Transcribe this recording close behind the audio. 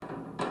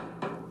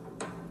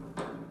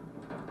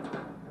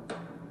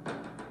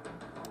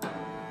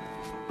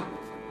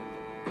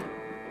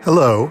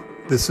Hello,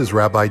 this is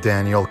Rabbi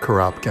Daniel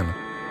Karapkin.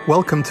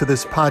 Welcome to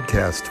this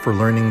podcast for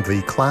learning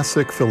the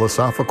classic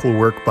philosophical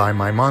work by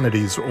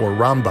Maimonides, or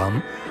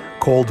Rambam,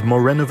 called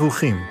Moreh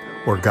Nevuchim,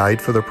 or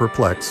Guide for the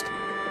Perplexed.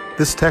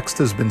 This text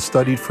has been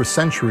studied for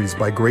centuries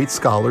by great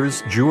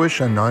scholars, Jewish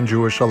and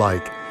non-Jewish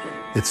alike.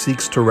 It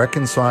seeks to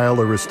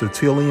reconcile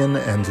Aristotelian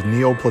and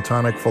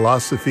Neoplatonic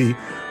philosophy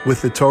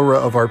with the Torah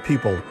of our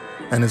people,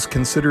 and is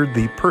considered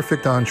the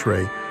perfect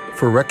entree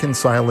for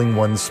reconciling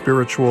one's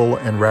spiritual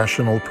and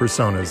rational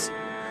personas.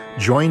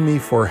 Join me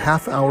for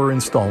half-hour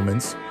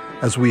installments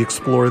as we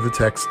explore the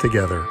text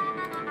together.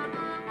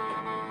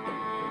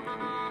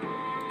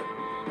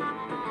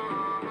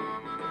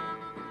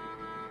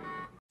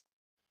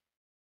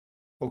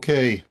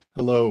 Okay,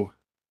 hello.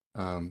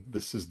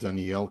 This is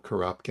Daniel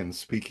Karapkin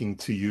speaking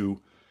to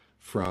you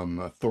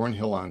from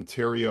Thornhill,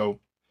 Ontario.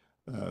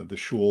 The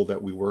shul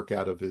that we work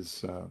out of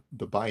is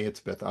the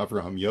Bayit Beth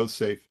Avraham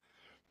Yosef.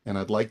 And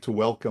I'd like to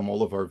welcome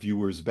all of our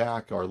viewers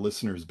back, our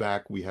listeners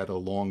back. We had a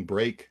long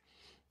break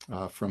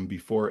from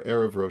before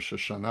Erev Rosh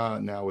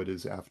Hashanah. Now it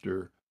is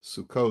after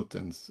Sukkot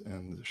and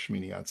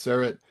Shmini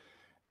Atzeret.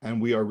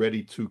 And we are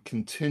ready to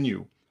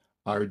continue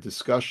our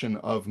discussion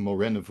of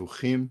Moreh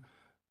Nevuchim,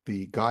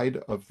 the Guide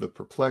of the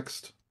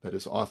Perplexed, that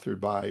is authored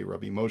by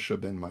Rabbi Moshe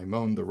ben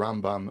Maimon, the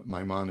Rambam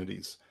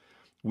Maimonides.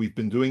 We've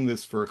been doing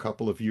this for a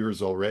couple of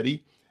years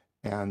already,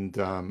 and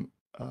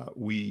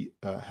we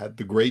had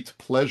the great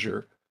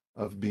pleasure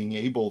of being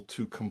able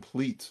to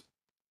complete,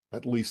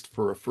 at least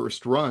for a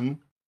first run,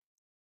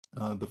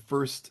 the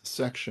first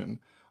section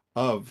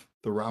of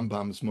the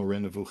Rambam's Moreh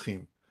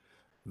Nevuchim.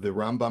 The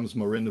Rambam's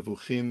Moreh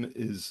Nevuchim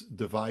is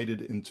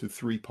divided into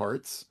three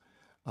parts,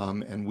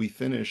 and we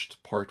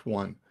finished part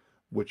one,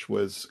 which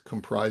was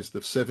comprised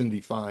of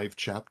 75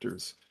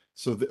 chapters,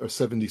 or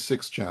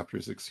 76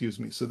 chapters, excuse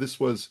me. So this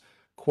was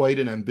quite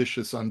an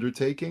ambitious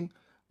undertaking.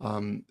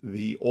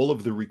 All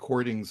of the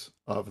recordings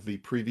of the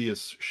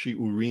previous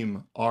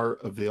shiurim are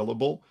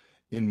available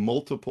in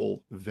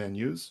multiple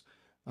venues.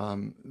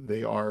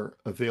 They are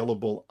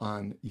available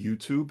on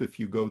YouTube. If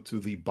you go to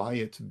the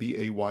Bayit,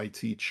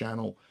 B-A-Y-T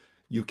channel,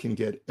 you can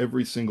get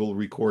every single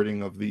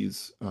recording of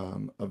these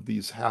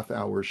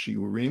half-hour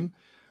shiurim.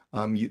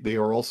 They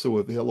are also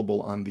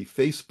available on the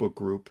Facebook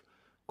group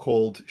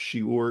called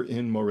Shiur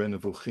in Moreh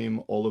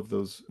Nevuchim. All of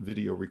those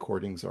video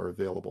recordings are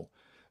available.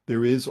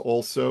 There is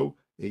also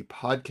a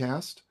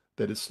podcast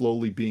that is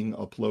slowly being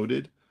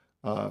uploaded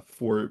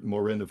for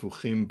Moreh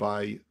Nevuchim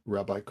by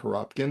Rabbi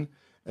Karapkin,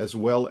 as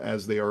well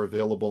as they are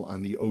available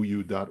on the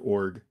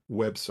OU.org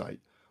website.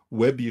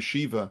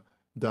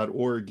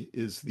 WebYeshiva.org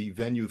is the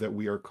venue that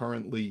we are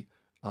currently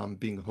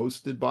being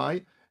hosted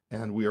by,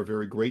 and we are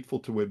very grateful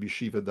to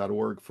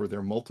WebYeshiva.org for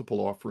their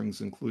multiple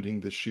offerings, including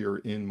this year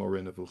in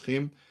Moreh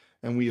Nevuchim,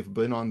 and we have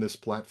been on this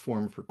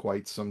platform for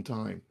quite some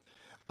time.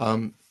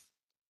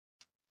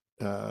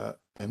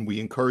 And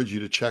we encourage you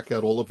to check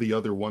out all of the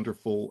other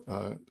wonderful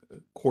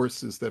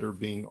courses that are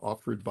being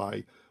offered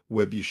by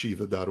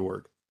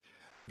WebYeshiva.org.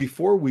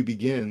 Before we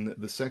begin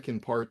the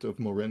second part of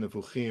Moreh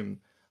Nevuchim,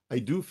 I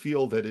do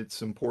feel that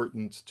it's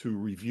important to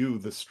review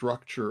the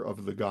structure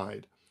of the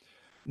guide.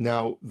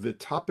 Now, the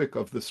topic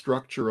of the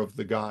structure of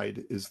the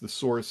guide is the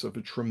source of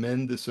a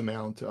tremendous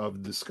amount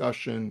of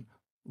discussion,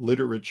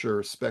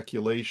 literature,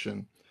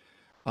 speculation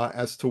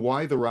as to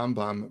why the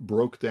Rambam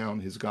broke down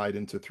his guide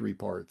into three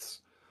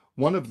parts.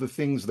 One of the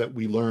things that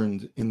we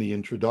learned in the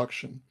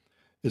introduction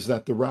is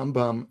that the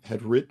Rambam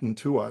had written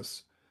to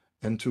us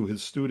and to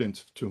his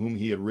students to whom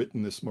he had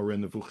written this Moreh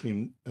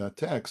Nevuchim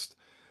text,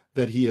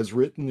 that he has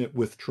written it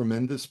with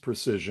tremendous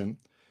precision,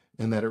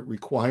 and that it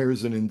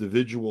requires an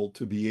individual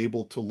to be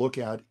able to look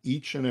at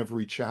each and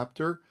every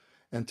chapter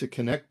and to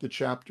connect the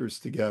chapters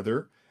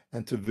together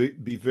and to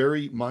be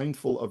very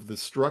mindful of the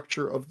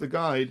structure of the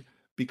guide,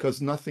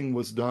 because nothing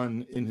was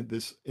done in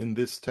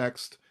this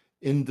text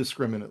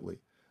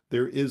indiscriminately.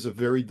 There is a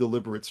very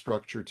deliberate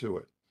structure to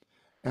it.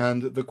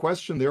 And the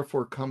question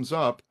therefore comes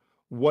up,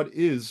 what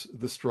is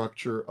the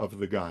structure of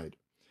the guide?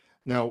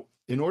 Now,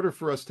 in order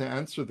for us to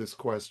answer this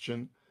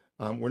question,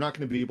 we're not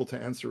going to be able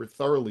to answer it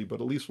thoroughly,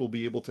 but at least we'll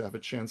be able to have a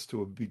chance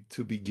to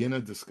begin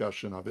a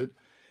discussion of it.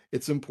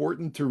 It's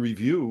important to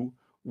review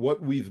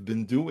what we've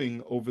been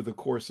doing over the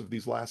course of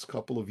these last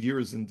couple of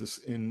years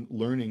in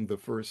learning the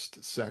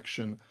first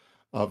section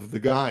of the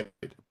guide.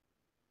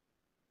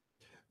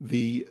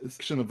 The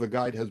section of the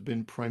guide has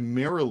been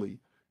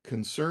primarily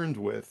concerned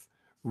with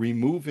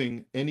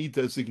removing any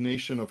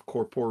designation of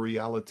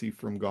corporeality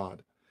from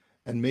God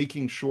and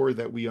making sure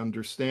that we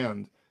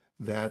understand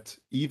that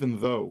even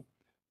though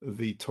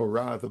the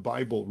Torah, the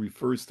Bible,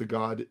 refers to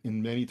God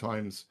in many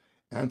times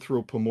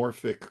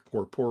anthropomorphic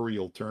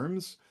corporeal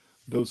terms,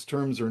 those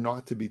terms are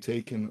not to be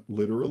taken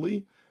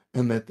literally,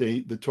 and that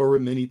the Torah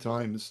many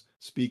times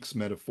speaks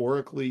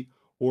metaphorically,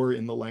 or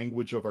in the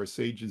language of our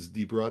sages,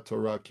 Dibra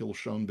Torah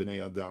Kilshon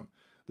B'nei Adam.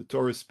 The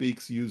Torah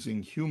speaks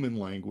using human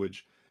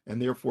language,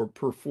 and therefore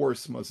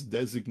perforce must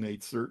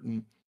designate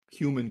certain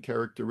human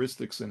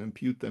characteristics and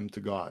impute them to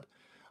God.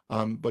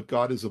 But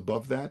God is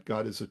above that.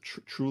 God is a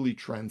truly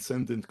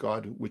transcendent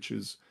God, which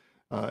is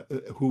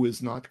who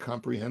is not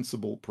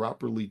comprehensible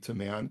properly to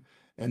man,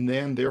 and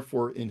then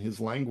therefore in his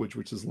language,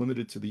 which is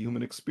limited to the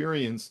human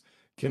experience,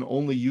 can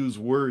only use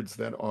words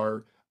that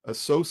are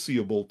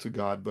associable to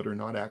God, but are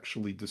not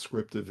actually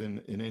descriptive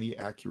in any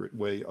accurate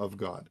way of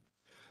God.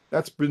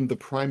 That's been the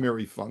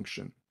primary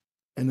function.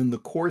 And in the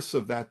course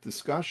of that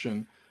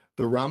discussion,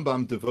 the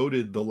Rambam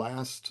devoted the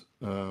last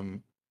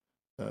 8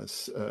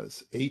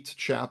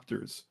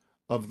 chapters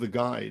of the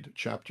guide,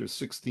 chapters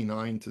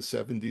 69 to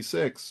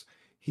 76,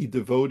 he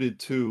devoted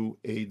to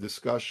a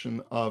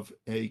discussion of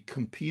a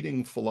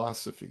competing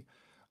philosophy,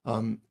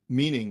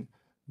 meaning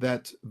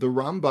that the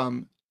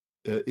Rambam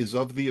is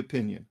of the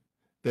opinion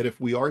that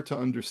if we are to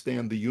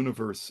understand the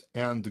universe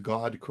and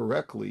God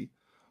correctly,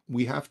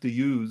 we have to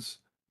use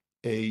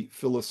a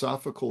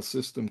philosophical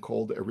system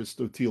called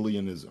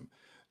Aristotelianism,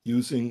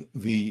 using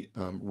the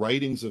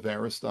writings of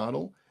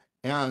Aristotle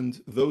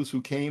and those who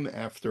came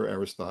after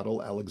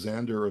Aristotle,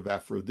 Alexander of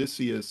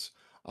Aphrodisias,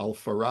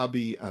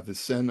 Al-Farabi,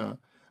 Avicenna,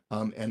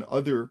 and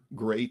other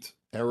great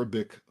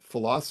Arabic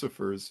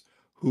philosophers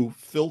who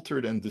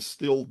filtered and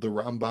distilled the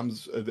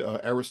Rambam's,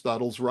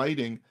 Aristotle's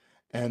writing,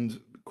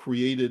 and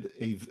created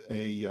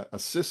a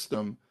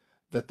system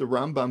that the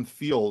Rambam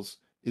feels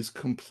is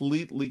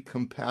completely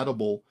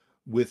compatible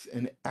with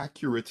an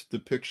accurate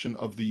depiction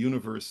of the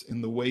universe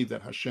in the way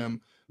that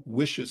Hashem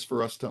wishes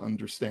for us to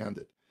understand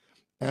it.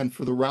 And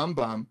for the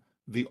Rambam,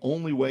 the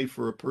only way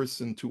for a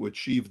person to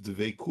achieve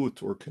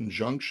dveikut, or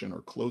conjunction,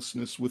 or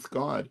closeness with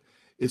God,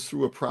 is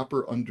through a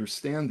proper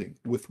understanding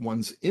with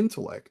one's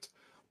intellect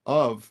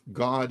of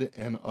God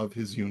and of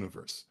his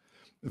universe.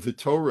 The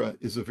Torah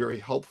is a very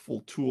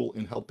helpful tool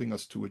in helping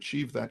us to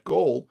achieve that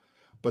goal,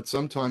 but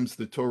sometimes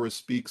the Torah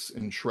speaks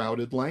in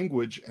shrouded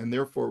language, and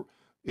therefore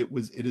it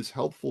is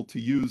helpful to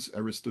use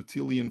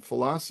Aristotelian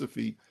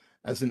philosophy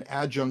as an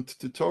adjunct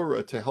to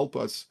Torah to help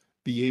us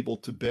be able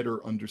to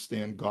better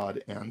understand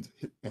God and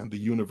the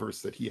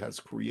universe that he has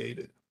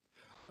created.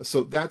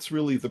 So that's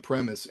really the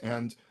premise.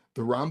 And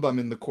the Rambam,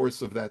 in the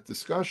course of that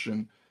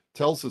discussion,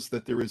 tells us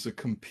that there is a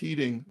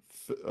competing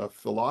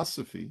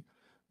philosophy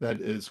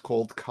that is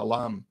called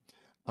Kalam.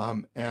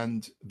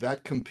 And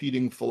that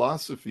competing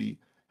philosophy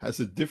has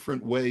a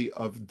different way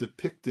of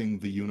depicting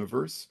the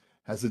universe,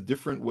 has a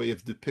different way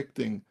of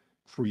depicting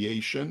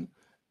creation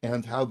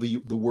and how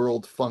the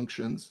world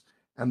functions.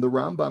 And the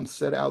Rambam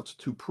set out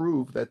to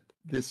prove that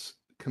this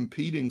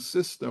competing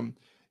system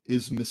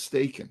is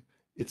mistaken.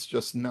 It's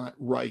just not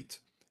right.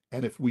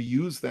 And if we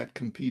use that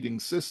competing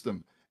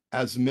system,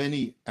 as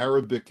many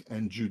Arabic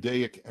and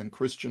Judaic and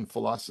Christian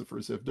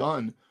philosophers have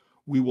done,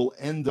 we will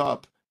end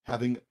up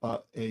having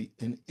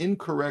an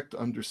incorrect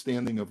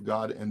understanding of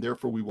God, and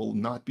therefore we will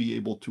not be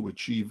able to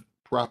achieve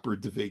proper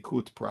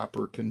dveikut,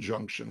 proper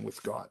conjunction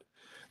with God.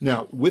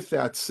 Now, with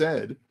that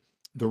said,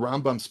 the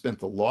Rambam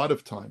spent a lot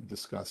of time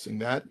discussing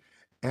that,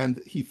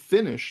 and he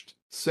finished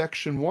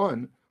section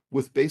 1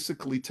 with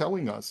basically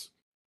telling us,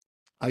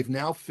 I've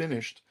now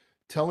finished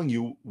telling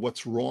you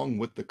what's wrong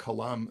with the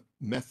Kalam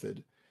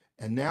method.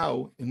 And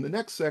now, in the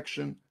next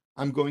section,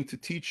 I'm going to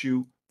teach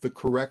you the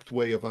correct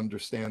way of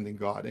understanding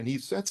God. And he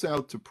sets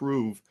out to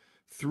prove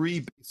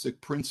 3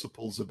 basic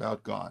principles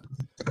about God.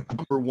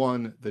 Number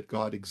 1, that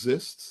God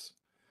exists.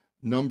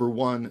 Number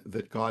 1,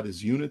 that God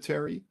is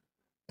unitary.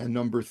 And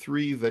number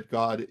 3, that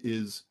God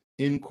is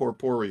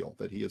incorporeal,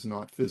 that he is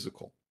not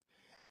physical.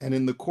 And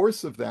in the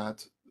course of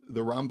that,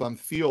 the Rambam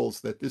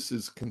feels that this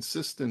is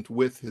consistent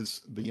with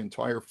the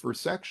entire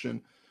first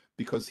section,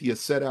 because he has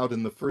set out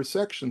in the first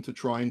section to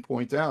try and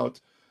point out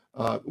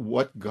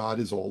what God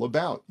is all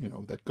about.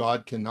 That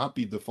God cannot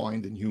be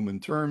defined in human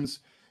terms,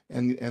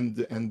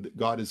 and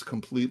God is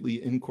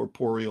completely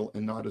incorporeal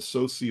and not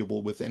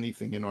associable with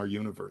anything in our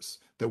universe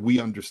that we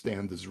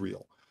understand as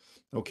real.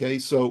 Okay,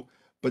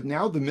 but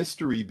now the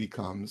mystery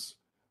becomes,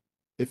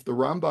 if the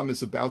Rambam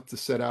is about to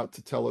set out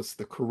to tell us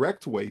the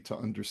correct way to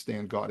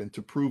understand God and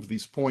to prove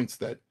these points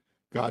that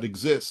God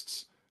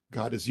exists,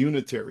 God is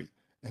unitary,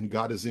 and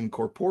God is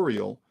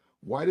incorporeal,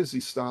 why does he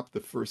stop the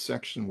first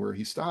section where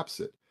he stops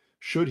it?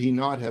 Should he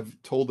not have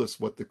told us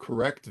what the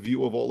correct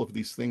view of all of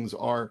these things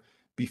are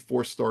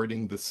before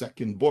starting the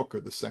second book, or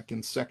the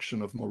second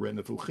section of Moreh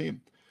Nevuchim?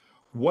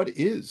 What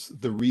is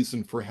the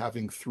reason for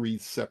having 3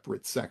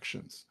 separate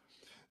sections?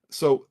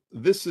 So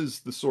this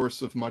is the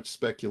source of much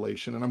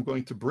speculation, and I'm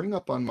going to bring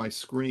up on my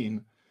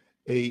screen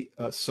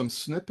some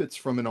snippets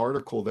from an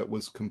article that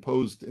was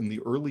composed in the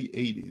early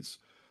 80s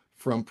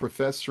from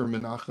Professor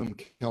Menachem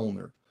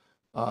Kellner,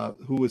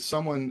 who is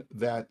someone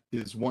that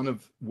is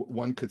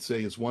one could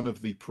say is one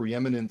of the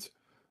preeminent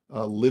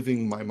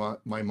living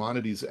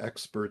Maimonides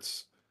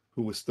experts,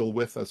 who is still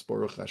with us,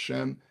 Baruch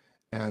Hashem,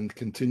 and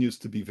continues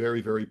to be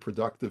very, very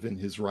productive in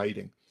his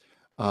writing.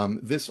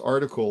 This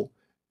article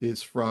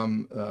is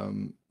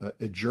from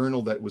a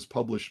journal that was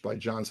published by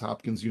Johns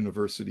Hopkins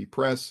University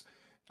Press.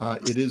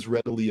 It is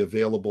readily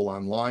available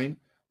online,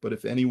 but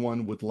if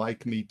anyone would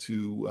like me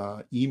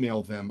to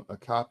email them a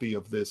copy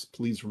of this,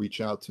 please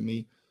reach out to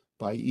me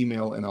by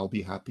email, and I'll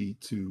be happy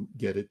to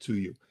get it to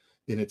you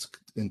in its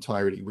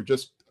entirety. We're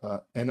just,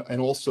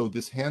 and also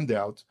this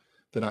handout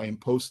that I am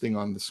posting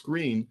on the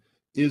screen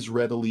is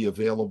readily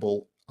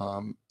available.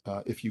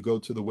 If you go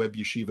to the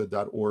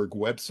webyeshiva.org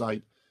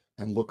website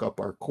and look up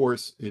our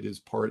course, it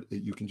is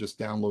you can just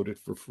download it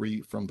for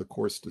free from the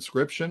course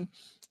description,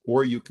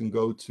 or you can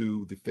go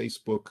to the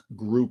Facebook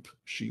group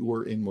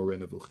Shiur in Moreh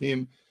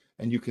Nevuchim,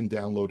 and you can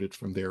download it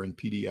from there in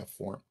PDF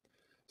form.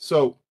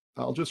 So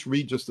I'll just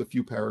read just a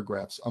few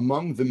paragraphs.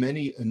 Among the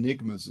many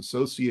enigmas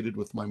associated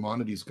with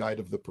Maimonides' Guide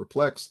of the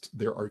Perplexed,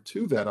 there are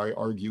two that I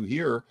argue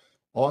here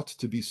ought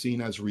to be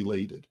seen as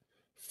related.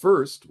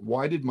 First,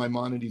 why did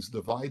Maimonides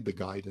divide the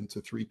guide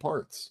into three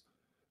parts?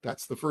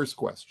 That's the first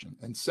question.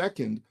 And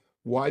second,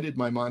 why did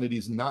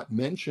Maimonides not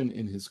mention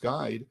in his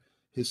guide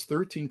his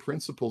 13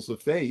 principles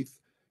of faith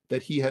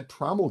that he had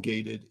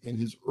promulgated in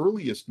his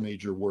earliest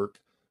major work,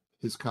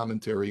 his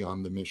commentary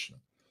on the Mishnah?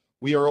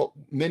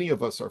 Many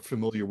of us are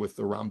familiar with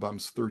the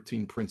Rambam's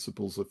 13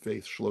 principles of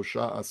faith,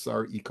 Shlosha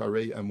Asar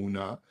Ikarei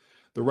Emunah.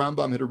 The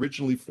Rambam had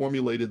originally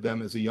formulated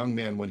them as a young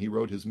man when he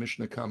wrote his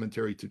Mishnah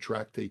commentary to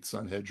Tractate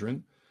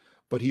Sanhedrin,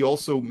 but he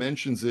also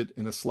mentions it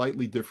in a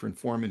slightly different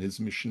form in his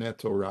Mishneh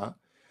Torah,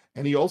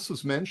 and he also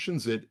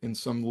mentions it in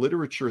some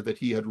literature that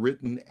he had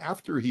written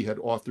after he had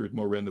authored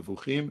Moreh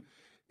Nevuchim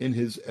in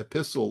his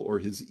epistle or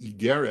his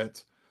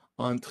Igeret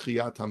on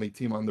Tchiyat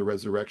HaMetim, on the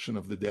resurrection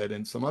of the dead,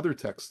 and some other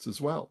texts as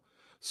well.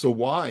 So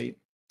why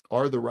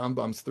are the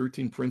Rambam's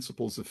 13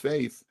 principles of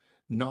faith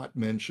not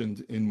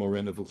mentioned in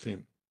Moreh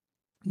Nevuchim?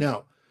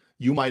 Now,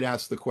 you might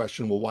ask the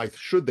question, well, why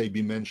should they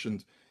be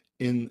mentioned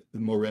in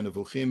Moreh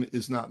Nevuchim?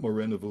 Is not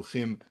Moreh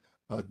Nevuchim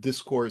a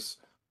discourse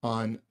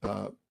on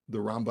the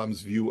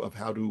Rambam's view of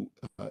how to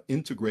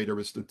integrate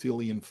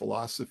Aristotelian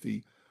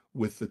philosophy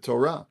with the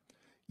Torah?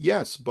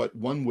 Yes, but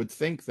one would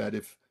think that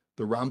if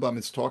the Rambam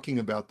is talking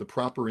about the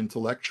proper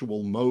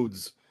intellectual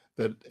modes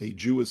that a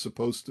Jew is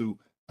supposed to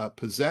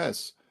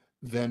possess,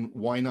 then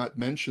why not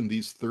mention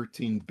these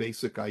 13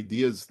 basic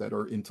ideas that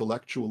are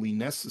intellectually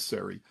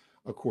necessary,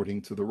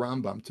 according to the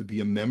Rambam, to be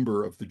a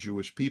member of the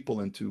Jewish people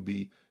and to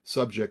be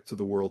subject to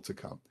the world to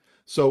come?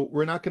 So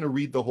we're not going to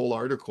read the whole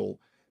article,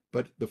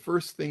 but the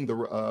first thing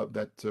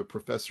that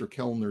Professor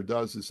Kellner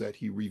does is that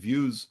he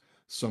reviews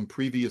some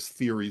previous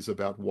theories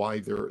about why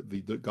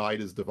the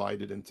guide is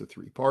divided into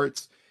three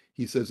parts.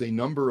 He says a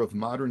number of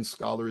modern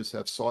scholars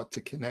have sought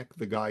to connect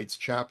the guide's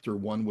chapters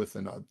one with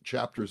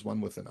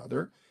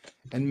another,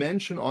 and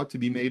mention ought to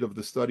be made of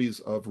the studies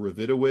of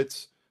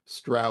Ravitowitz,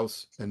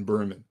 Strauss, and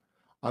Berman.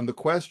 On the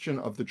question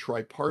of the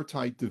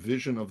tripartite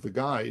division of the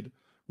guide,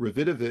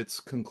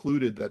 Ravitowitz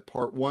concluded that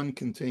part one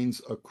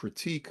contains a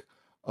critique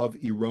of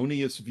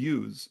erroneous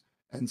views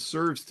and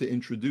serves to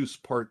introduce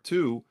part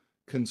two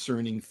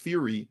concerning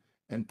theory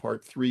and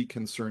part three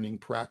concerning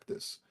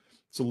practice.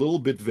 It's a little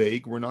bit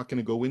vague. We're not going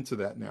to go into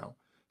that now.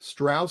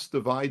 Strauss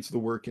divides the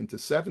work into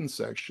 7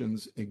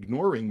 sections,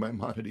 ignoring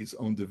Maimonides'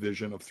 own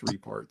division of 3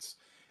 parts,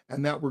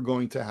 and that we're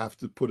going to have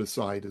to put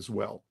aside as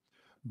well.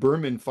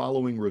 Berman,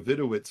 following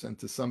Ravitowitz and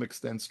to some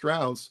extent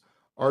Strauss,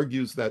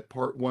 argues that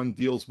part 1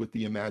 deals with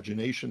the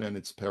imagination and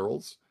its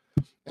perils.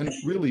 And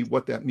really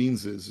what that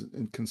means is,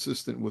 and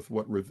consistent with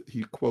what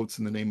he quotes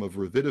in the name of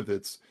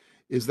Ravitowitz,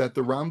 is that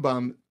the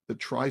Rambam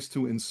tries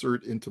to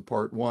insert into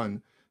part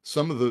 1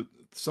 some of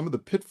the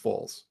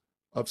pitfalls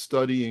of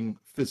studying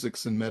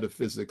physics and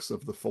metaphysics,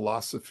 of the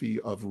philosophy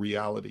of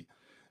reality,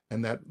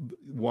 and that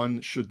one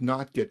should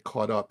not get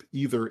caught up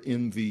either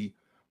in the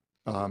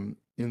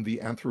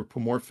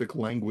anthropomorphic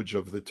language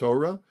of the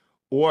Torah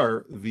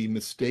or the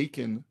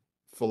mistaken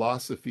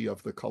philosophy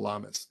of the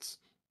Kalamists.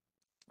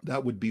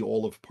 That would be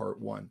all of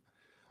part 1,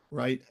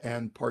 right?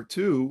 And part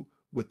 2,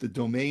 with the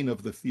domain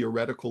of the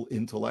theoretical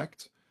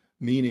intellect,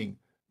 meaning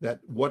that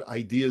what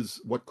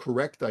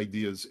correct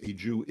ideas a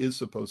Jew is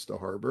supposed to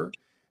harbor,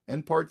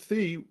 and part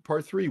 3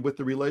 with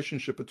the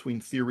relationship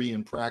between theory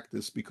and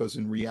practice, because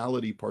in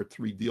reality, part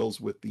 3 deals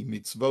with the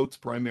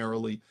mitzvot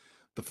primarily,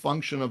 the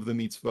function of the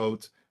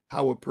mitzvot,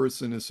 how a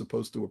person is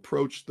supposed to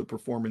approach the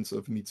performance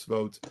of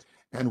mitzvot,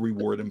 and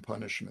reward and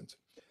punishment.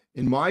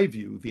 In my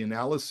view, the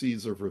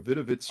analyses of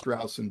Ravitowitz,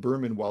 Strauss, and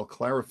Berman, while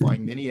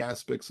clarifying many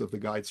aspects of the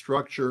guide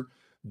structure,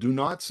 do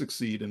not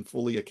succeed in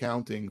fully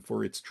accounting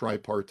for its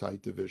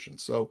tripartite division.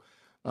 So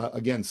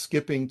again,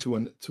 skipping to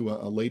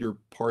a later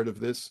part of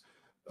this,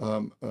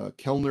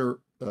 Kellner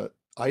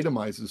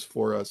itemizes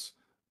for us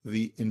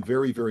in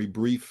very, very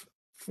brief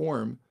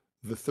form,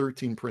 the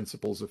 13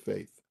 principles of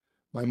faith.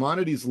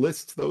 Maimonides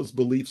lists those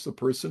beliefs a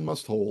person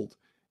must hold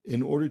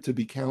in order to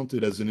be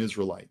counted as an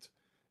Israelite.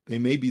 They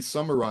may be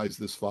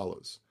summarized as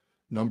follows.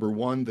 Number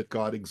 1, that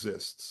God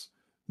exists.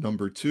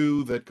 Number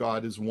 2, that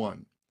God is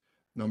one.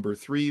 Number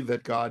 3,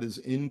 that God is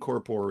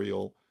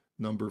incorporeal.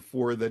 Number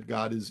 4, that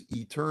God is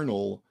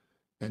eternal.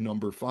 And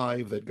number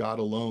 5, that God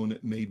alone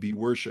may be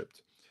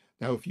worshipped.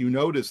 Now, if you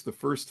notice, the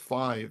first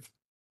 5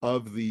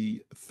 of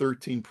the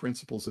 13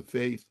 principles of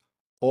faith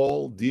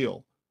all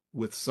deal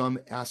with some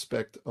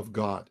aspect of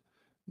God.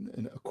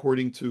 And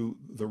according to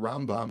the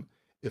Rambam,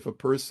 if a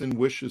person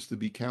wishes to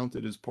be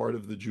counted as part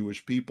of the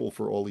Jewish people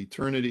for all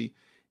eternity,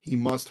 he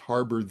must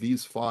harbor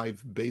these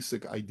 5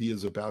 basic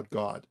ideas about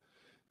God.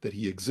 that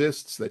he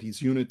exists, that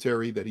he's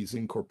unitary, that he's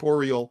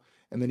incorporeal,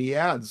 and then he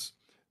adds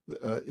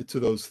to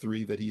those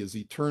three that he is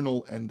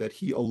eternal and that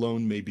he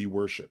alone may be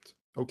worshipped.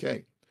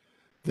 Okay.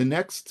 The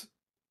next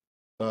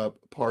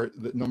part,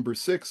 that number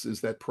 6,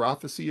 is that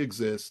prophecy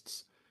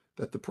exists,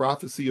 that the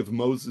prophecy of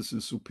Moses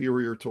is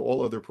superior to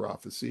all other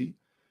prophecy,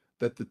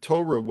 that the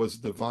Torah was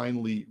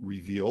divinely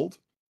revealed,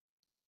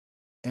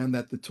 and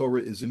that the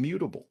Torah is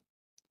immutable.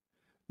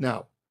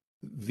 Now,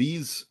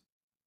 these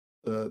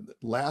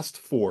last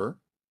 4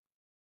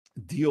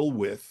 deal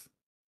with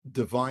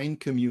divine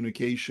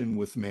communication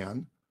with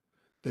man,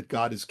 that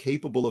God is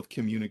capable of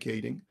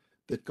communicating,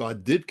 that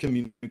God did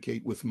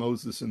communicate with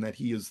Moses, and that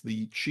he is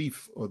the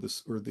chief or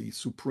the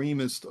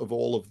supremest of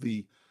all of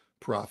the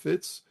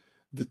prophets.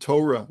 The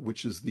Torah,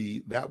 which is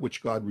that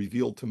which God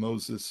revealed to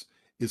Moses,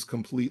 is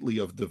completely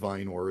of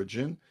divine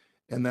origin,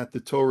 and that the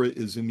Torah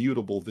is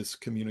immutable. This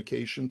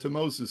communication to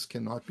Moses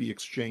cannot be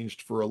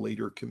exchanged for a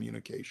later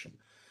communication.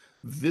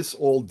 This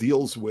all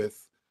deals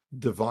with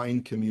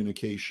divine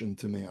communication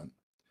to man.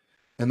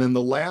 And then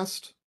the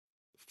last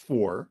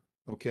 4,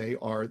 okay,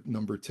 are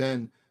number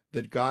 10,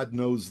 that God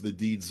knows the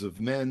deeds of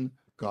men.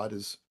 God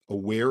is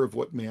aware of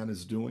what man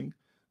is doing,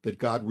 that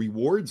God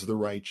rewards the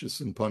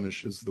righteous and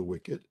punishes the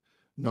wicked.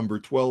 Number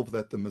 12,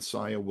 that the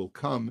Messiah will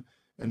come.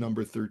 And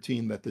number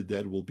 13, that the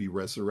dead will be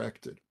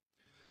resurrected.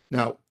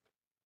 Now,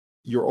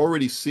 you're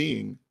already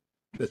seeing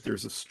that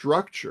there's a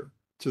structure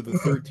to the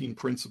 13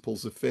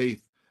 principles of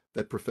faith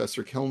that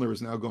Professor Kellner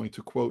is now going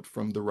to quote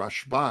from the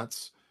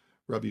Rashbats,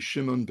 Rabbi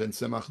Shimon ben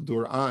Tzemach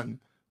Dur'an,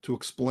 to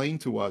explain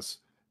to us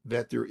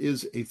that there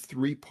is a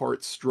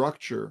 3-part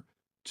structure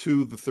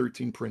to the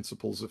 13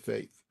 principles of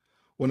faith.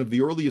 One of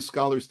the earliest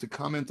scholars to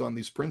comment on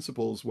these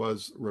principles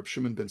was Rabbi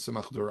Shimon ben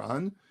Tzemach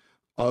Dur'an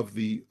of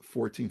the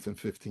 14th and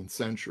 15th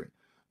century.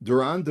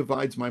 Dur'an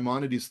divides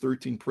Maimonides'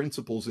 13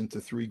 principles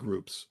into 3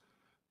 groups.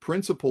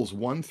 Principles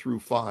 1 through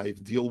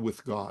 5 deal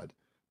with God.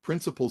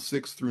 Principles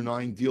 6 through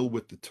 9 deal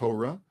with the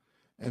Torah,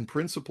 and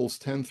principles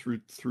 10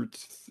 through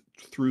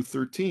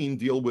 13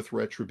 deal with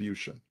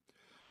retribution.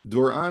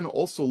 Dur'an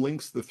also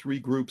links the 3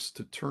 groups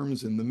to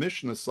terms in the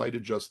Mishnah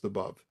cited just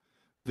above.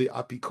 The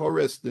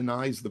Apikores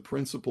denies the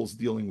principles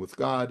dealing with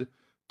God.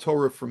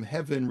 Torah from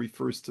heaven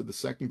refers to the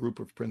second group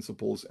of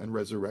principles, and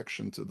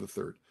resurrection to the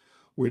third.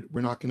 We're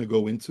not going to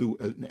go into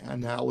an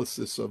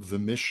analysis of the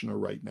Mishnah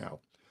right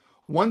now.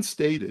 One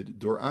stated,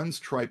 Dur'an's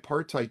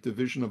tripartite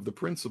division of the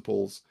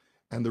principles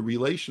and the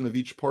relation of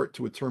each part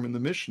to a term in the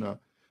Mishnah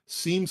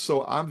seems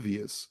so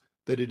obvious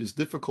that it is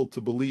difficult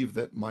to believe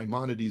that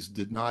Maimonides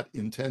did not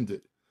intend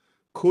it.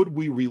 Could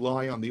we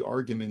rely on the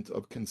argument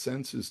of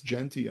consensus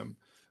gentium,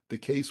 the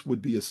case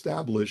would be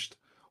established.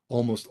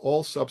 Almost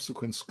all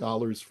subsequent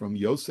scholars from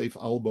Yosef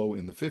Albo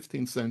in the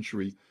 15th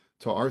century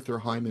to Arthur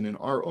Hyman in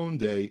our own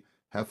day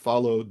have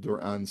followed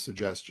Dur'an's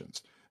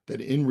suggestions,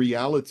 that in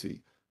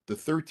reality, the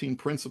 13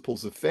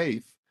 principles of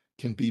faith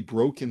can be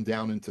broken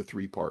down into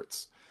 3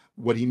 parts.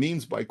 What he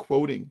means by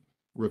quoting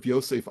Rav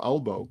Yosef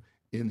Albo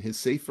in his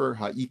Sefer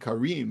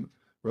HaIkarim,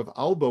 Rav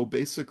Albo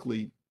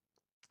basically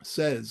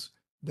says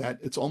that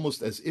it's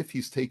almost as if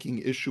he's taking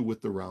issue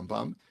with the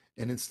Rambam,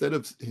 and instead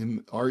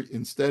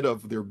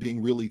of there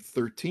being really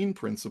 13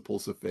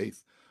 principles of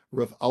faith,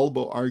 Rav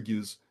Albo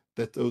argues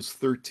that those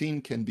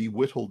 13 can be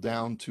whittled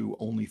down to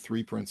only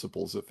 3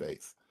 principles of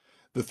faith.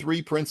 The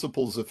 3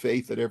 principles of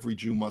faith that every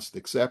Jew must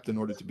accept in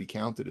order to be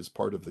counted as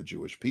part of the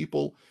Jewish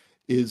people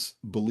is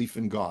belief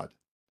in God.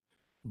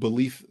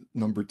 Belief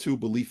number 2,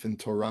 belief in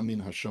Torah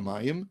min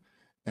Hashamayim,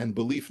 and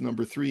belief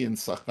number 3 in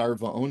Sachar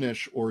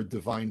Va'onesh, or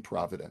divine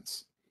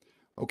providence.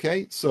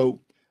 Okay,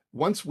 so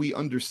once we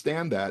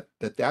understand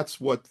that's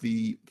what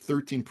the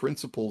 13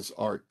 principles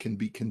can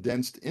be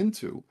condensed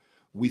into,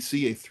 we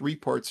see a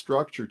 3-part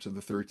structure to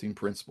the 13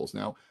 principles.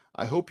 Now,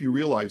 I hope you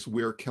realize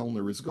where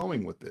Kellner is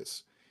going with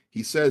this.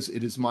 He says,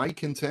 it is my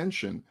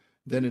contention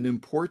that an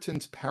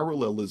important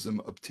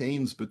parallelism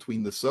obtains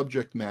between the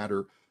subject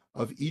matter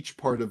of each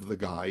part of the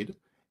guide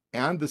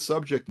and the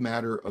subject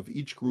matter of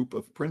each group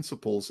of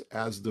principles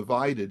as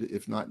divided,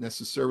 if not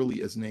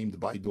necessarily as named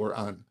by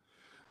Dur'an.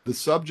 The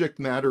subject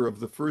matter of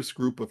the first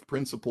group of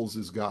principles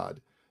is God.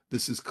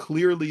 This is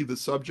clearly the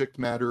subject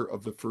matter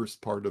of the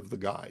first part of the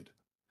guide.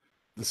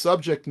 The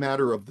subject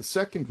matter of the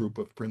second group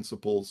of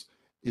principles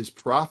is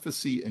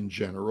prophecy in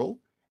general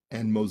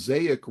and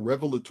Mosaic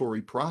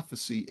revelatory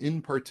prophecy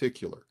in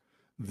particular.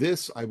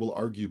 This, I will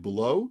argue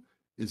below,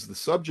 is the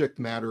subject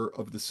matter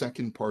of the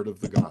second part of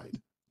the guide.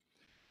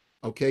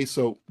 Okay,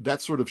 so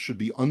that sort of should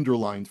be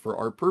underlined for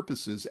our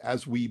purposes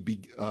as we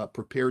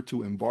prepare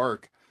to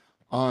embark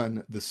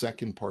on the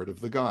second part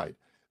of the guide,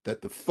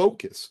 that the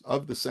focus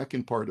of the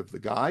second part of the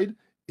guide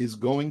is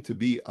going to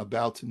be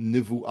about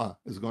nivu'ah,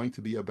 is going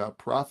to be about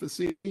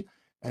prophecy,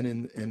 and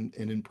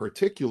in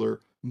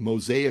particular,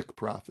 Mosaic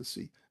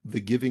prophecy, the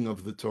giving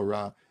of the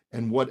Torah,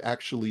 and what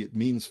actually it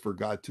means for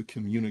God to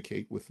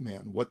communicate with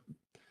man,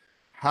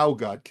 how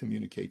God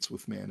communicates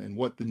with man, and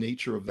what the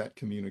nature of that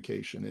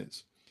communication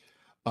is.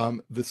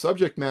 The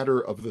subject matter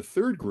of the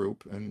third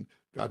group, and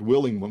God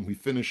willing, when we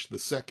finish the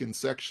second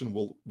section,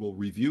 we'll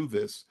review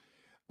this,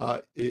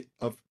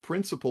 of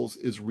principles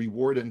is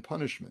reward and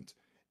punishment,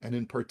 and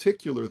in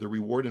particular, the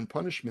reward and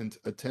punishment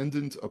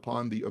attendant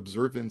upon the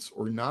observance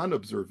or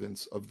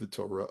non-observance of the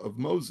Torah of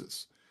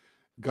Moses.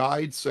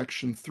 Guide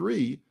section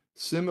 3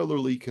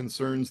 similarly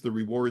concerns the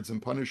rewards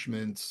and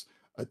punishments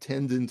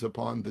attendant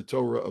upon the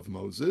Torah of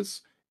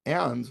Moses,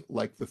 and,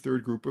 like the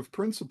third group of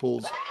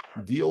principles,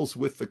 deals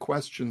with the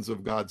questions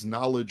of God's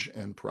knowledge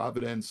and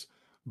providence,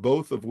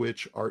 both of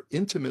which are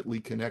intimately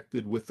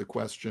connected with the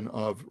question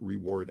of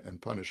reward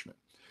and punishment.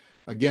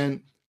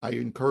 Again, I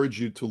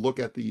encourage you to look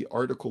at the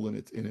article in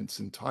its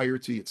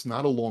entirety. It's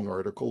not a long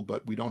article,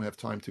 but we don't have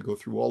time to go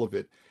through all of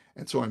it.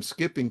 And so I'm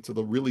skipping to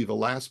the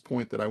last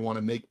point that I want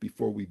to make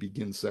before we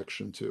begin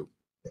section 2.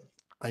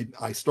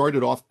 I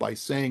started off by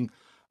saying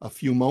a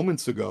few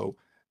moments ago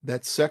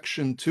that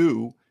section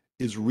 2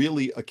 is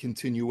really a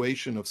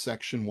continuation of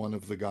section 1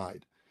 of the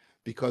guide,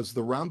 because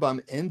the Rambam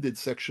ended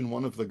section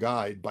 1 of the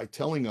guide by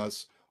telling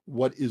us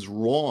what is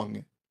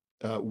wrong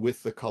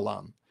with the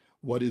Kalam,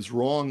 what is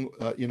wrong,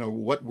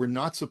 what we're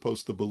not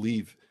supposed to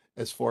believe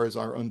as far as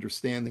our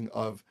understanding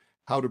of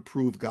how to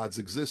prove God's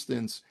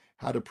existence,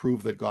 how to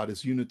prove that God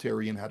is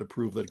unitary, and how to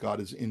prove that God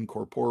is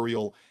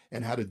incorporeal,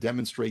 and how to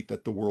demonstrate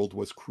that the world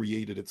was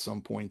created at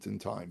some point in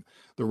time.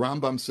 The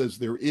Rambam says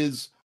there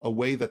is a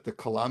way that the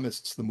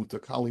Kalamists, the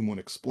Mutakalimun,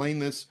 explain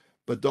this,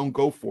 but don't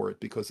go for it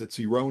because it's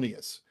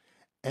erroneous.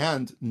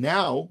 And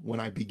now, when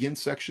I begin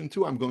section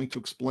 2, I'm going to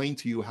explain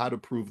to you how to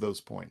prove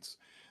those points.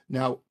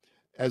 Now,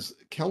 as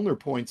Kellner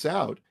points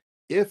out,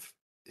 if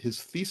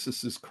his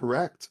thesis is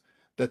correct,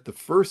 that the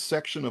first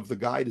section of the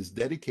guide is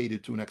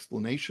dedicated to an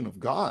explanation of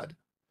God,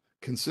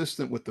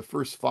 consistent with the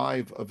first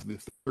 5 of the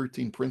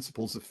 13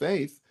 principles of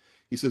faith,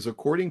 he says,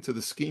 according to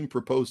the scheme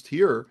proposed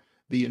here,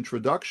 the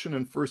introduction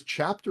and first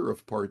chapter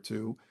of part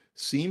 2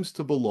 seems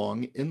to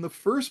belong in the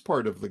first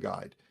part of the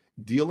guide,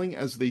 dealing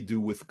as they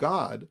do with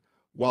God,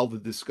 while the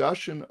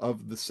discussion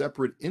of the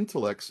separate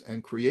intellects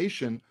and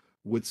creation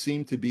would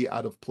seem to be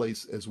out of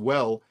place as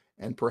well,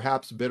 and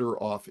perhaps better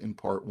off in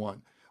part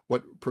 1.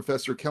 What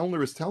Professor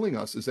Kellner is telling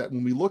us is that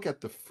when we look at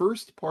the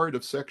first part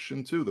of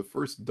section 2, the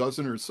first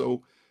dozen or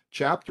so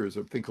chapters,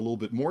 I think a little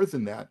bit more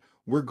than that,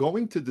 we're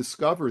going to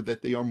discover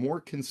that they are more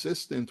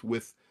consistent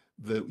with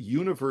the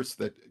universe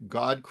that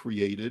God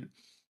created,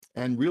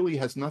 and really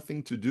has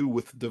nothing to do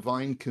with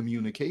divine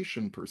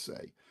communication per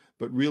se,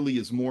 but really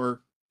is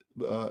more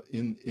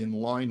in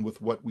line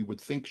with what we would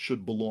think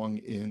should belong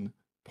in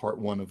part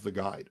 1 of the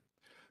guide.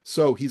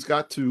 So he's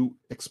got to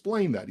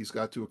explain that. He's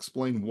got to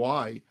explain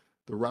why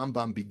the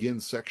Rambam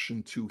begins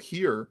section 2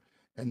 here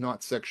and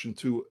not section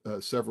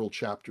 2 several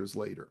chapters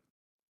later.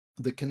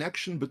 The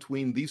connection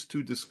between these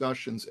two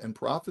discussions and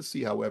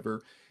prophecy,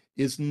 however,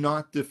 is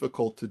not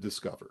difficult to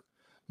discover.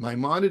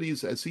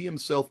 Maimonides, as he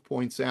himself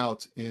points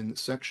out in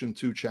section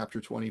 2, chapter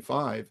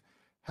 25,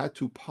 had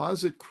to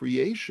posit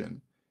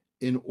creation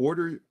in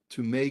order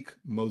to make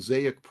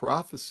Mosaic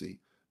prophecy,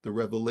 the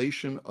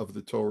revelation of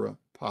the Torah,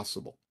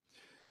 possible.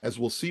 As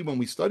we'll see when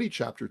we study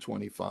chapter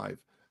 25,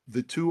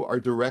 the two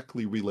are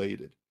directly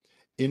related.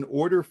 In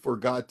order for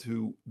God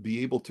to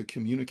be able to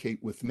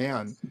communicate with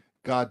man,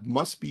 God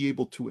must be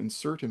able to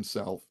insert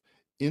himself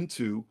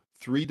into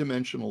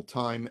three-dimensional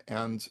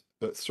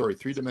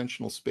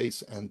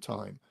space and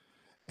time.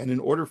 And in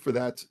order for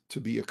that to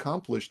be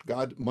accomplished,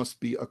 God must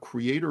be a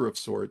creator of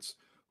sorts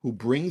who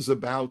brings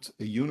about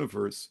a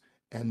universe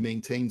and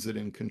maintains it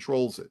and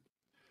controls it.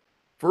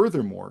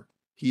 Furthermore,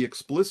 he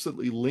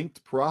explicitly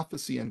linked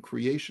prophecy and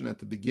creation at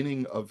the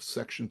beginning of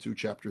section 2,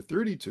 chapter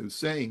 32,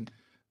 saying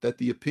that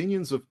the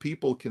opinions of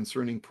people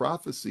concerning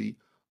prophecy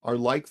are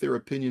like their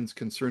opinions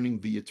concerning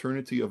the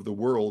eternity of the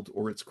world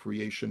or its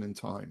creation and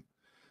time.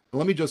 And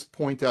let me just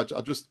point out,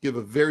 I'll just give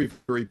a very,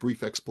 very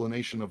brief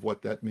explanation of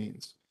what that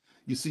means.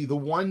 You see, the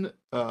one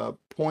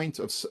point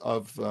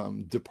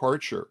of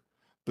departure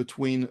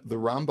between the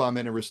Rambam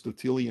and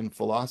Aristotelian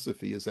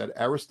philosophy is that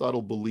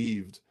Aristotle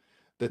believed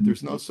that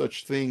there's no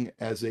such thing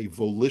as a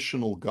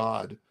volitional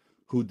God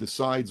who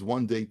decides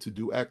one day to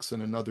do X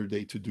and another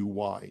day to do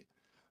Y.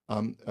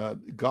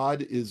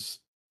 God is,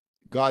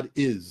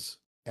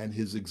 and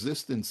his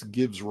existence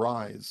gives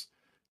rise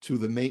to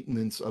the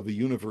maintenance of a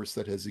universe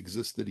that has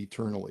existed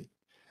eternally.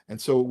 And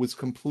so it was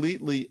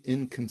completely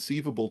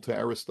inconceivable to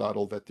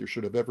Aristotle that there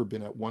should have ever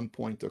been at one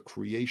point a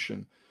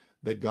creation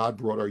that God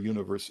brought our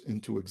universe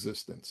into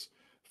existence.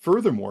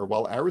 Furthermore,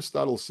 while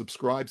Aristotle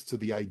subscribes to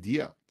the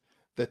idea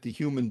that the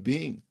human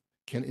being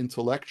can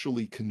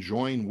intellectually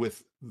conjoin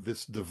with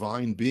this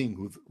divine being,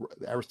 who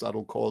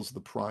Aristotle calls the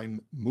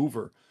prime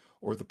mover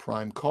or the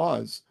prime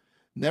cause,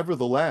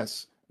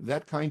 nevertheless,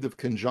 that kind of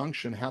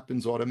conjunction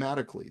happens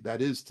automatically.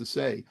 That is to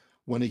say,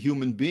 when a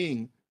human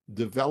being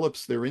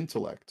develops their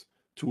intellect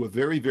to a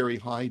very, very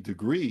high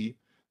degree,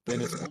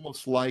 then it's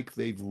almost like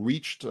they've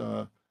reached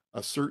a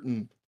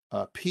certain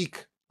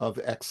peak of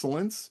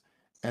excellence,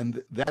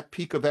 and that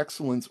peak of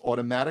excellence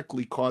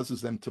automatically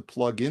causes them to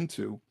plug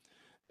into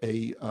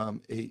a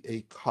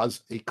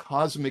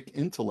cosmic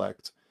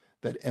intellect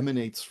that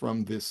emanates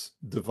from this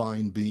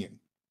divine being.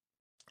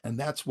 And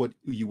that's what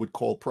you would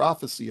call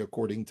prophecy,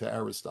 according to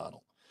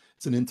Aristotle.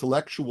 It's an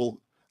intellectual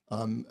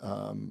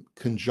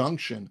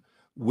conjunction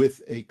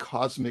with a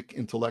cosmic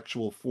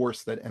intellectual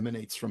force that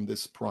emanates from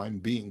this prime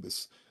being,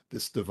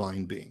 this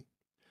divine being.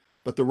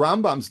 But the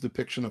Rambam's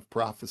depiction of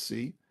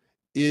prophecy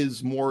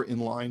is more in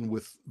line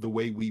with the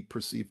way we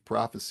perceive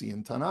prophecy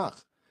in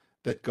Tanakh,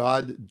 that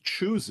God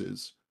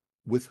chooses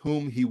with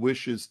whom he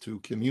wishes to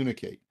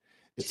communicate.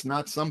 It's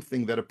not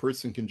something that a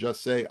person can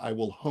just say, I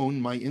will hone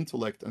my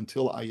intellect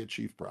until I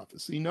achieve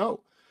prophecy.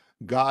 No,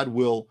 God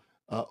will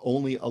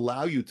only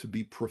allow you to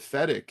be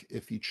prophetic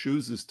if he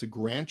chooses to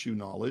grant you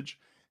knowledge.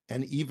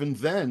 And even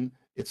then,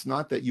 it's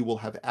not that you will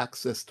have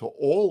access to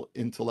all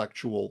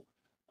intellectual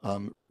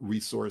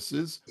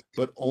resources,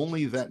 but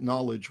only that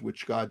knowledge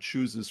which God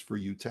chooses for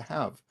you to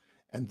have.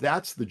 And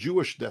that's the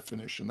Jewish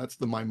definition. That's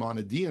the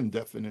Maimonidean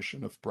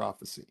definition of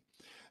prophecy.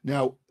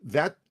 Now,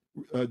 that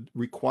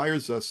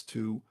requires us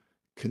to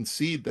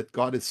concede that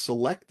God is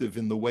selective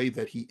in the way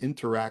that he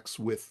interacts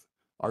with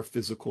our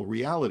physical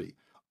reality.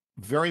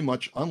 Very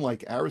much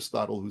unlike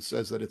Aristotle, who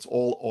says that it's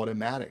all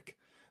automatic,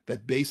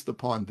 that based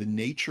upon the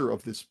nature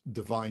of this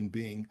divine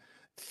being,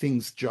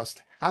 things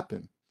just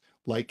happen,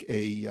 like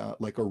a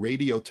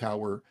radio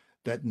tower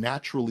that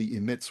naturally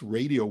emits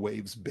radio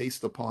waves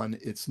based upon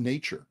its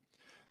nature.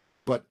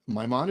 But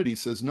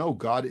Maimonides says, no,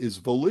 God is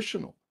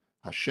volitional.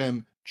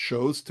 Hashem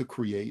chose to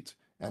create,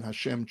 and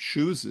Hashem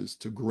chooses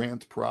to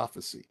grant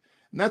prophecy.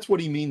 And that's what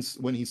he means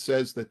when he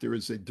says that there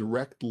is a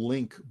direct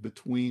link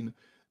between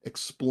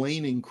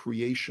explaining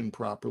creation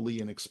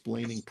properly and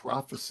explaining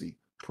prophecy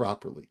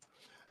properly.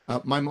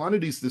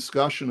 Maimonides'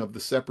 discussion of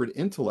the separate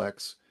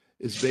intellects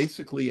is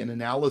basically an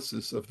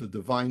analysis of the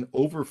divine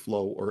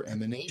overflow or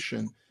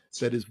emanation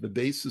that is the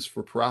basis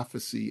for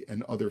prophecy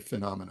and other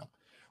phenomena.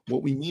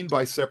 What we mean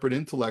by separate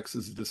intellects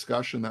is a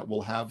discussion that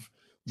we'll have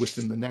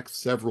within the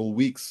next several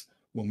weeks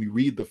when we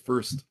read the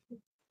first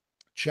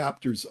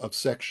chapters of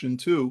section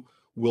 2.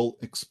 We'll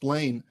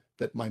explain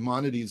that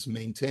Maimonides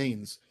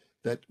maintains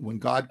that when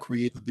God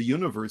created the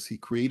universe, he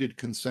created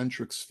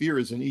concentric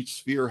spheres, and each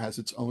sphere has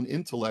its own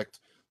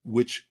intellect,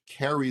 which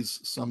carries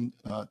some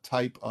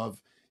type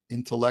of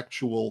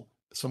intellectual,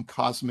 some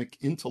cosmic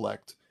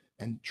intellect,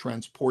 and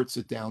transports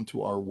it down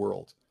to our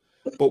world.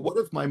 But what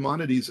of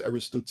Maimonides'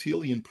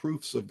 Aristotelian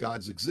proofs of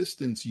God's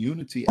existence,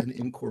 unity, and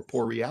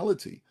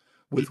incorporeality,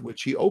 with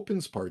which he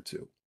opens part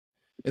 2?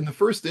 In the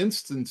first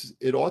instance,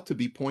 it ought to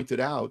be pointed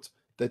out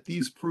that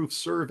these proofs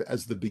serve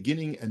as the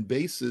beginning and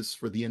basis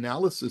for the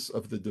analysis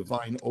of the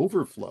divine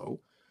overflow,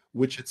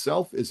 which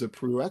itself is a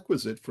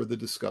prerequisite for the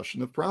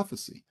discussion of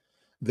prophecy.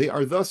 They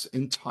are thus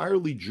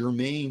entirely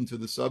germane to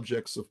the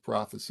subjects of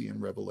prophecy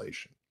and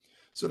revelation.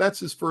 So that's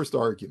his first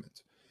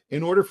argument.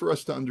 In order for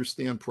us to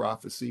understand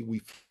prophecy,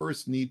 we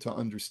first need to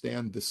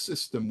understand the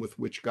system with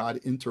which God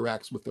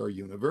interacts with our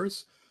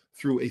universe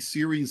through a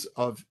series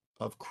of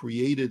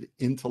created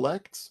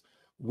intellects,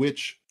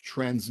 which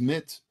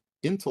transmit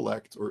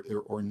intellect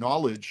or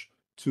knowledge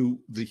to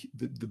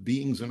the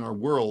beings in our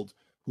world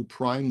who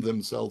prime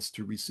themselves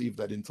to receive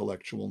that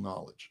intellectual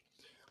knowledge.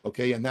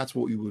 Okay, and that's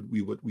what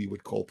we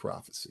would call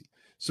prophecy.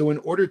 So in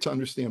order to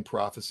understand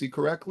prophecy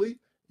correctly,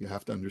 you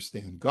have to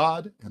understand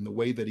God and the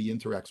way that he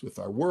interacts with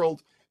our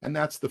world, and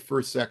that's the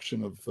first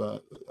section of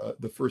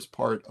the first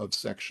part of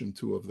section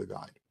 2 of the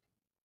guide.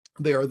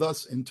 They are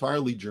thus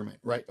entirely germane,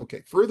 right?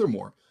 Okay.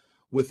 Furthermore,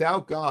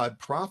 without God,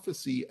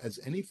 prophecy as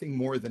anything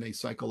more than a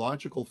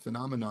psychological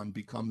phenomenon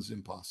becomes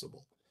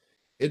impossible.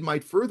 It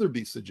might further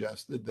be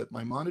suggested that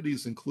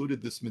Maimonides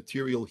included this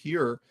material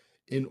here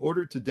in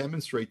order to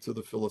demonstrate to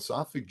the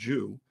philosophic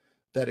Jew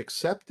that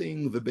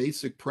accepting the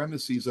basic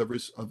premises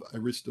of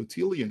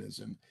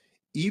Aristotelianism,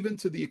 even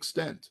to the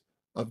extent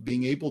of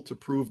being able to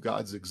prove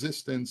God's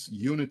existence,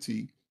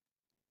 unity,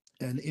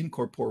 and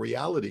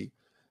incorporeality,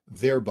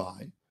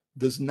 thereby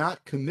does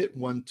not commit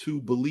one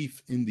to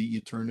belief in the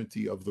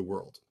eternity of the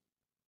world.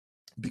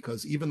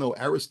 Because even though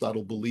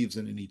Aristotle believes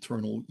in an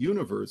eternal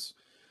universe,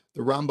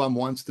 the Rambam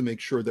wants to make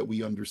sure that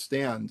we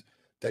understand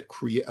that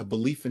a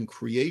belief in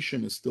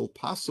creation is still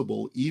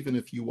possible, even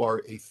if you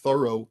are a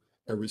thorough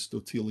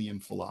Aristotelian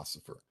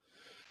philosopher.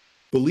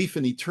 Belief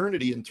in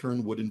eternity, in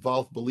turn, would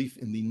involve belief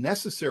in the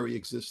necessary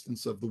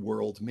existence of the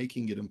world,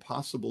 making it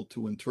impossible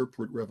to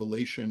interpret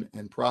revelation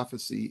and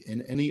prophecy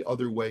in any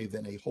other way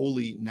than a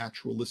wholly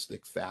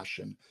naturalistic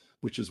fashion,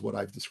 which is what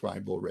I've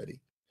described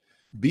already.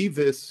 Be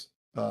this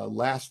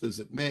last as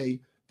it may,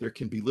 there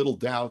can be little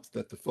doubt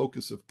that the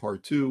focus of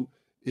part 2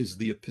 is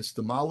the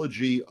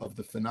epistemology of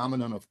the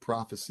phenomenon of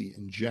prophecy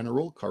in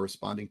general,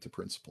 corresponding to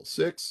principle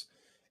 6,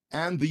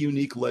 and the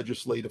unique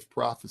legislative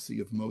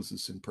prophecy of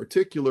Moses in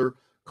particular,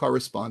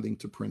 corresponding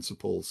to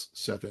principles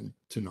 7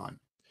 to 9.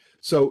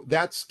 So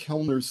that's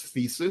Kellner's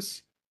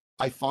thesis.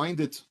 I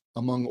find it,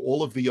 among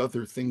all of the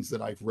other things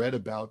that I've read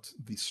about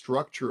the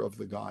structure of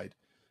the guide,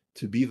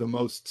 to be the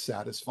most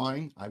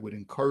satisfying. I would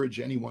encourage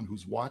anyone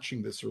who's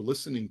watching this or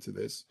listening to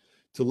this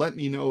to let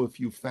me know if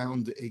you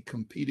found a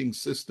competing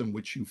system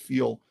which you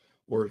feel,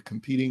 or a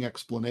competing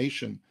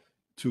explanation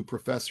to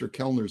Professor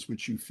Kellner's,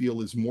 which you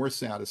feel is more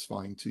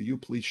satisfying to you.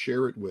 Please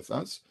share it with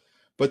us.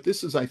 But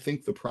this is, I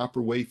think, the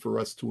proper way for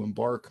us to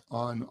embark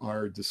on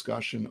our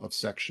discussion of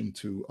section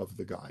 2 of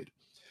the guide.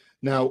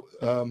 Now,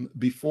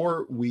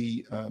 before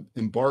we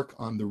embark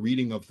on the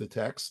reading of the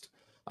text,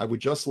 I would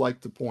just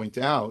like to point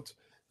out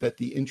that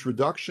the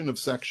introduction of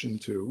section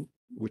 2,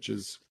 which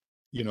is,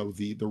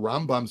 the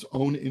Rambam's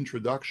own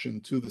introduction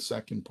to the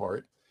second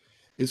part,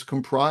 is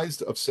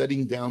comprised of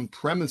setting down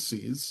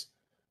premises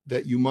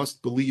that you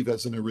must believe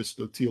as an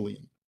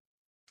Aristotelian.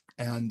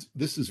 And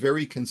this is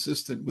very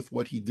consistent with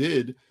what he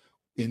did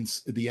in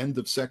the end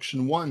of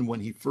section 1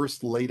 when he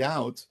first laid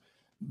out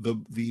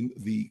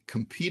the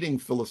competing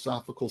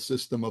philosophical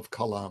system of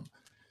Kalam.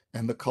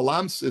 And the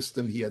Kalam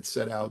system he had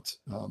set out,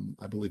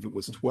 I believe it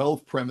was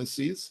 12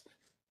 premises,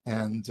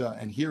 and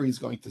here he's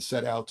going to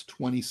set out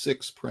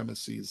 26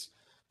 premises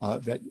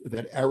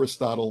that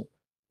Aristotle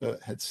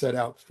had set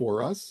out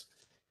for us,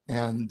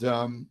 and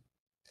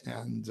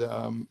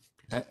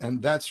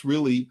that's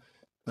really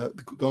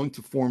going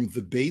to form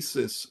the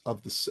basis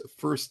of the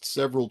first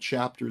several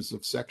chapters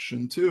of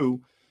section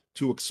 2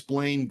 to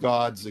explain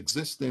God's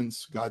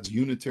existence, God's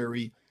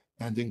unitary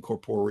and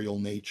incorporeal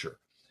nature.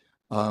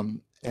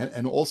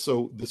 And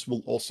also, this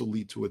will also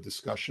lead to a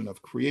discussion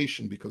of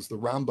creation, because the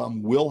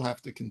Rambam will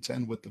have to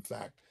contend with the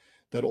fact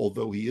that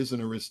although he is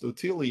an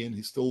Aristotelian,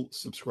 he still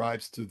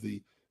subscribes to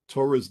the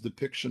Torah's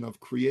depiction of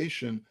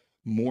creation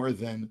more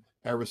than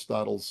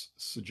Aristotle's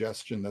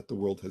suggestion that the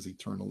world has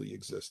eternally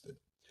existed.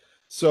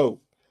 So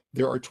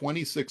there are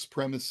 26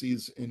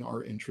 premises in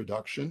our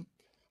introduction.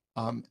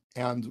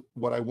 And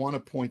what I want to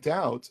point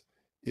out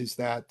is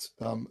that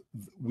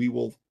we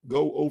will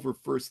go over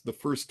first the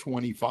first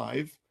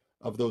 25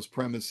 of those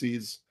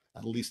premises,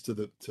 at least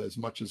to as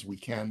much as we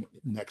can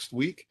next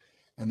week.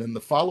 And then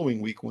the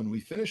following week, when we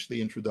finish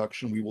the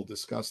introduction, we will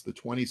discuss the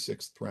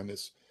 26th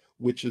premise,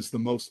 which is the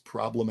most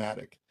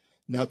problematic.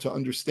 Now, to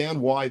understand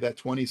why that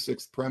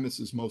 26th premise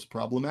is most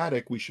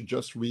problematic, we should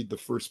just read the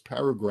first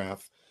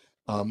paragraph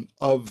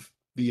of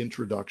the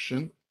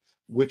introduction,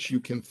 which you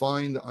can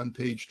find on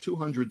page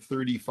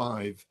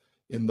 235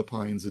 in the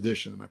Pines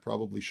edition. And I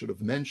probably should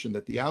have mentioned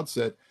at the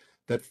outset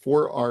that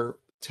for our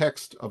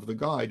text of the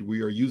guide,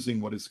 we are using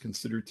what is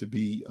considered to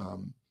be,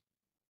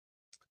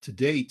 to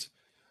date,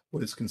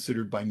 what is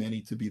considered by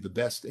many to be the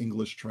best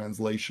English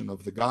translation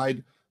of the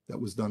guide that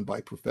was done by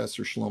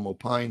Professor Shlomo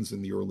Pines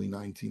in the early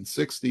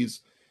 1960s.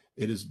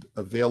 It is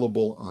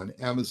available on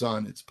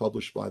Amazon. It's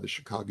published by the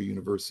Chicago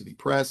University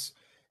Press.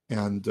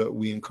 And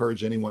we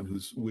encourage anyone who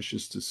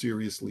wishes to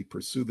seriously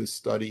pursue this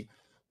study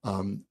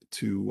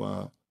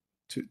to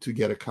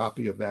get a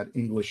copy of that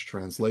English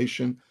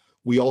translation.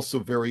 We also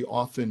very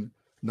often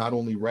not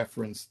only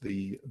reference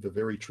the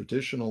very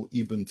traditional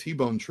Ibn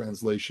Tibon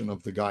translation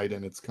of the guide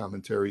and its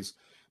commentaries,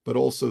 but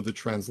also the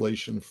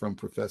translation from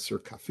Professor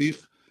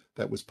Kafif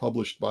that was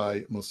published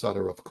by Mosad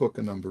HaRav Kook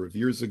a number of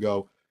years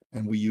ago.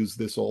 And we use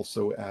this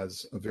also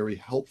as a very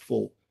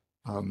helpful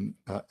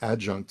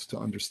adjunct to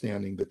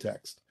understanding the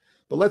text.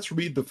 But let's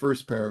read the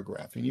first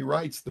paragraph. And he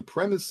writes, the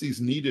premises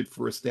needed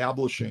for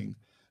establishing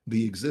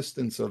the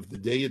existence of the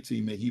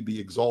deity, may he be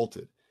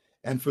exalted,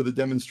 and for the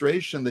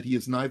demonstration that he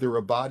is neither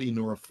a body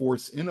nor a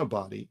force in a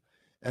body,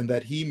 and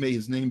that he, may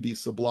his name be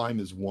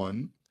sublime, is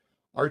one,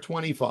 are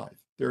 25.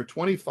 There are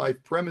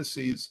 25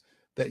 premises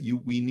that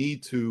we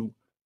need to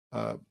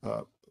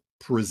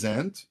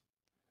present,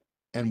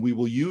 and we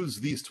will use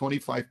these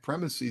 25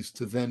 premises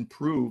to then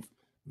prove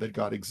that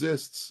God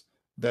exists,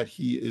 that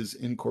he is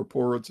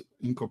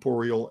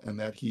incorporeal, and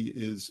that he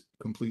is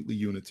completely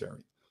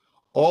unitary,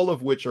 all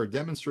of which are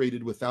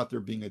demonstrated without there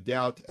being a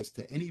doubt as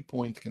to any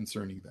point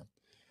concerning them.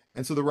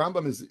 And so the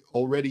Rambam is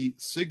already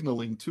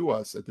signaling to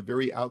us at the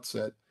very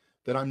outset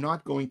that I'm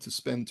not going to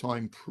spend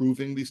time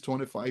proving these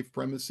 25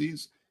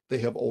 premises. They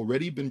have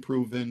already been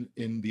proven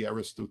in the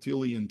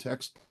Aristotelian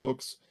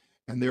textbooks,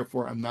 and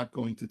therefore I'm not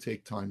going to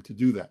take time to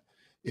do that.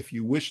 If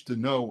you wish to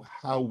know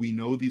how we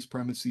know these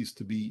premises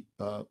to be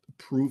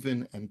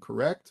proven and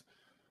correct,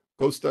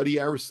 go study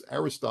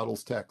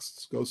Aristotle's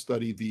texts. Go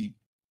study the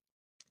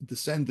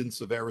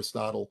descendants of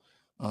Aristotle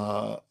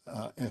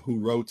who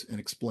wrote and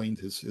explained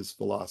his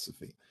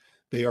philosophy.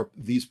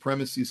 These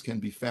premises can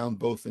be found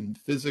both in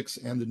physics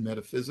and in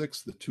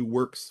metaphysics, the two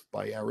works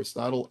by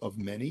Aristotle of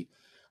many.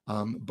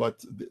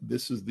 But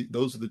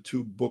those are the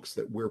two books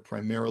where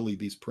primarily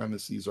these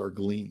premises are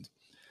gleaned.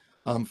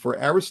 For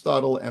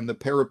Aristotle and the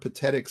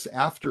Peripatetics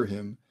after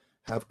him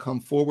have come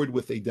forward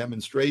with a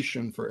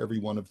demonstration for every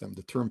one of them.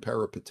 The term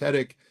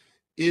peripatetic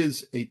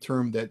is a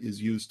term that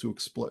is used to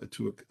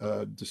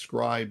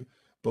describe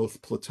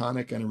both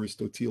Platonic and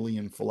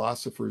Aristotelian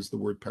philosophers. The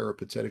word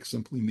peripatetic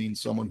simply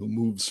means someone who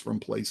moves from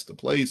place to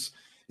place,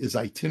 is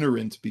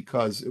itinerant,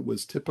 because it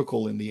was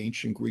typical in the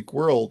ancient Greek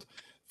world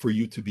for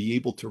you to be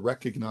able to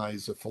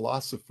recognize a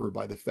philosopher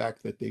by the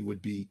fact that they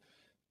would be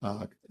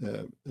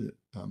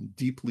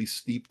deeply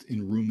steeped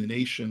in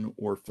rumination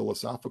or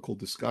philosophical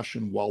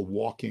discussion while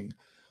walking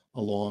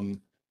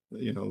along,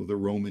 the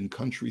Roman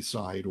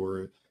countryside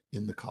or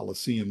in the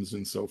Colosseums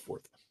and so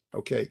forth.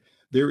 Okay,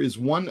 there is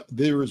one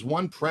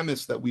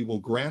premise that we will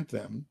grant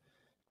them,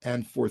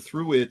 and for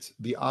through it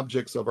the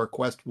objects of our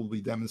quest will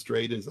be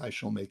demonstrated, as I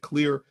shall make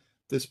clear.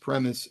 This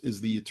premise is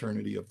the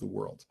eternity of the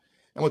world.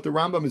 And what the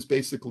Rambam is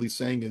basically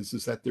saying is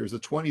that there's a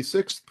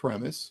 26th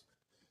premise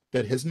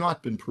that has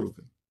not been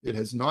proven. It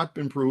has not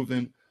been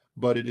proven,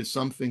 but it is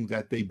something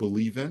that they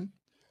believe in,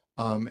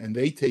 and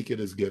they take it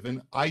as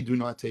given. I do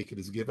not take it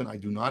as given. I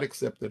do not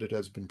accept that it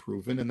has been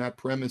proven. And that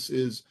premise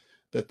is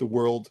that the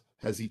world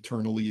has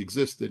eternally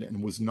existed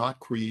and was not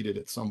created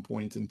at some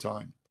point in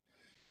time.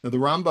 Now, the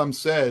Rambam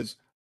says,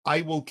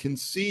 I will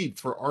concede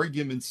for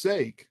argument's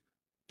sake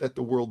that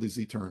the world is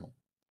eternal.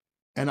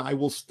 And I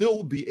will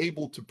still be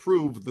able to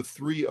prove the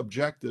three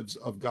objectives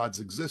of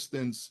God's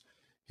existence,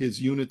 his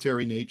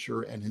unitary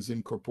nature, and his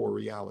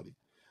incorporeality.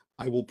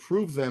 I will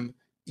prove them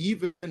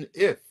even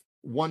if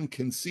one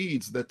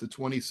concedes that the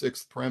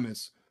 26th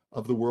premise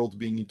of the world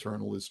being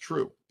eternal is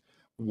true.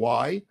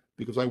 Why?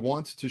 Because I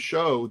want to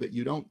show that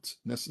you don't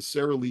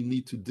necessarily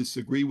need to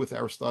disagree with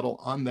Aristotle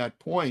on that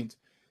point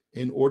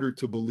in order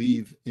to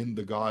believe in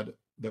the God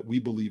that we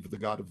believe, the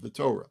God of the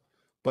Torah.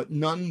 But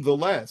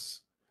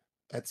nonetheless,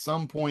 at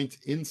some point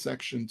in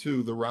section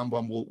 2, the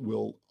Rambam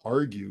will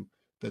argue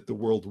that the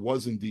world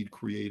was indeed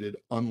created,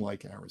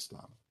 unlike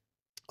Aristotle.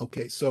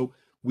 Okay, so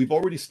we've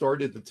already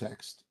started the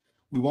text.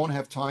 We won't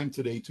have time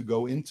today to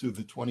go into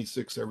the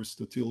 26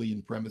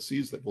 Aristotelian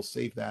premises. That we'll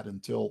save that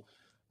until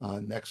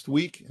next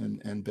week,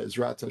 and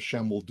Bezrat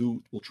Hashem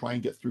we'll try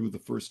and get through the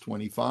first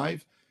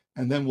 25,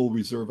 and then we'll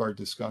reserve our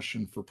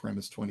discussion for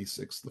premise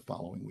 26 the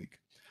following week.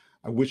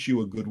 I wish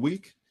you a good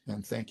week,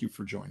 and thank you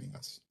for joining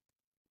us.